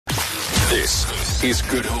This is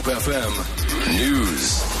Good Hope FM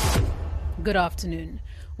News. Good afternoon.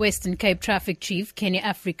 Western Cape Traffic Chief Kenny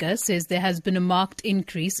Africa says there has been a marked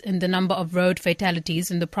increase in the number of road fatalities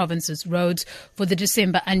in the province's roads for the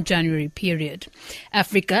December and January period.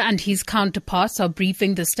 Africa and his counterparts are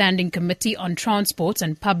briefing the Standing Committee on Transport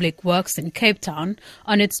and Public Works in Cape Town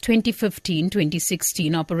on its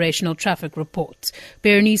 2015-2016 operational traffic reports.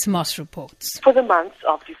 Berenice Moss reports. For the months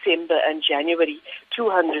of December and January,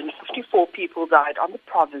 254 people died on the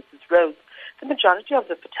province's roads, the majority of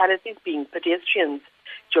the fatalities being pedestrians.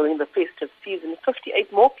 During the festive season,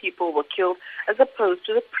 58 more people were killed as opposed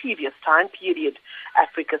to the previous time period.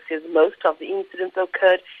 Africa says most of the incidents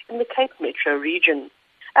occurred in the Cape Metro region.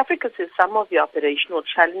 Africa says some of the operational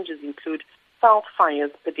challenges include south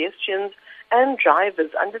fires, pedestrians and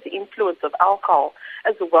drivers under the influence of alcohol,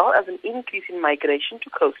 as well as an increase in migration to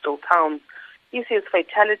coastal towns. He says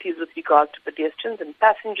fatalities with regard to pedestrians and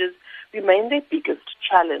passengers remain their biggest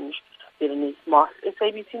challenge. Berenice Moss,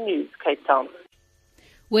 SABC News, Cape Town.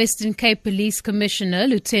 Western Cape Police Commissioner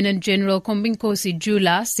Lieutenant General Kombinkosi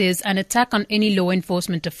Jula says an attack on any law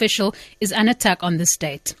enforcement official is an attack on the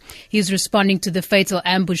state. He is responding to the fatal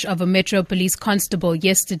ambush of a Metro Police constable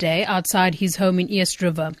yesterday outside his home in East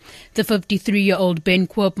River. The 53-year-old Ben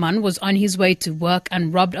Koopman was on his way to work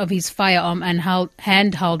and robbed of his firearm and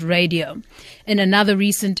handheld radio. In another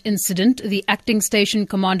recent incident, the acting station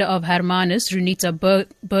commander of Hermanus, Runita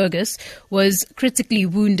Burgess, was critically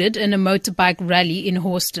wounded in a motorbike rally in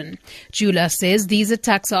Houston. Jula says these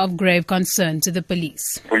attacks are of grave concern to the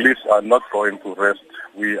police. Police are not going to rest.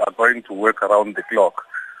 We are going to work around the clock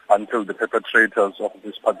until the perpetrators of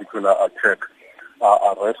this particular attack are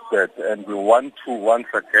arrested. And we want to once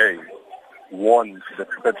again warn the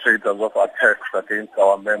perpetrators of attacks against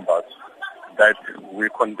our members that we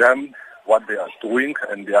condemn what they are doing,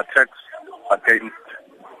 and the attacks against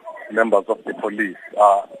members of the police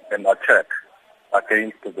are an attack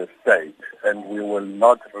against the state, and we will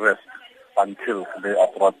not rest until they are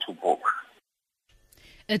brought to book.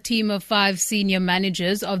 A team of 5 senior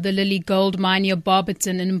managers of the Lily Gold Mine near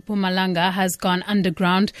Barberton in Mpumalanga has gone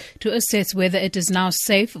underground to assess whether it is now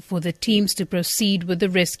safe for the teams to proceed with the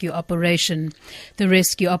rescue operation. The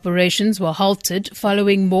rescue operations were halted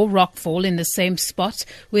following more rockfall in the same spot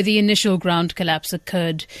where the initial ground collapse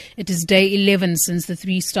occurred. It is day 11 since the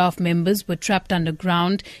 3 staff members were trapped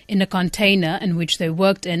underground in a container in which they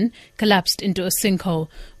worked in, collapsed into a sinkhole.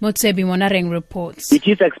 Motsebi Monareng reports. It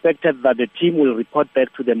is expected that the team will report back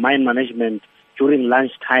to the mine management during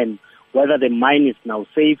lunchtime whether the mine is now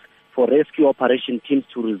safe for rescue operation teams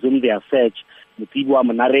to resume their search. Motsebi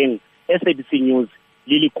Monareng, SABC News,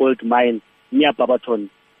 Lily Gold Mine, near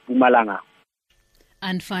Barberton, Mpumalanga.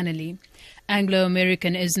 And finally, Anglo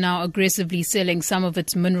American is now aggressively selling some of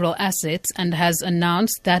its mineral assets and has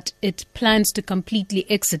announced that it plans to completely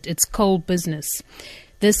exit its coal business.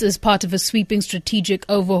 This is part of a sweeping strategic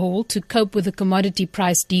overhaul to cope with the commodity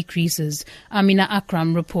price decreases. Amina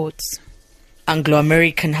Akram reports. Anglo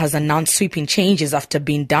American has announced sweeping changes after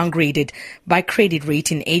being downgraded by credit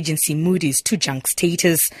rating agency Moody's to junk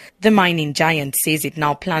status. The mining giant says it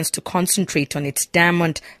now plans to concentrate on its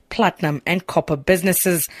diamond, platinum and copper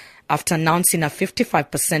businesses after announcing a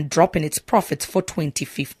 55% drop in its profits for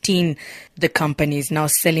 2015. The company is now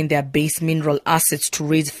selling their base mineral assets to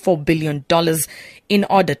raise $4 billion in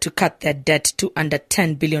order to cut their debt to under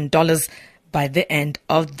 $10 billion by the end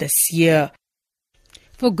of this year.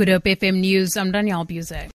 For Good Hope FM News, I'm Danielle Buzet.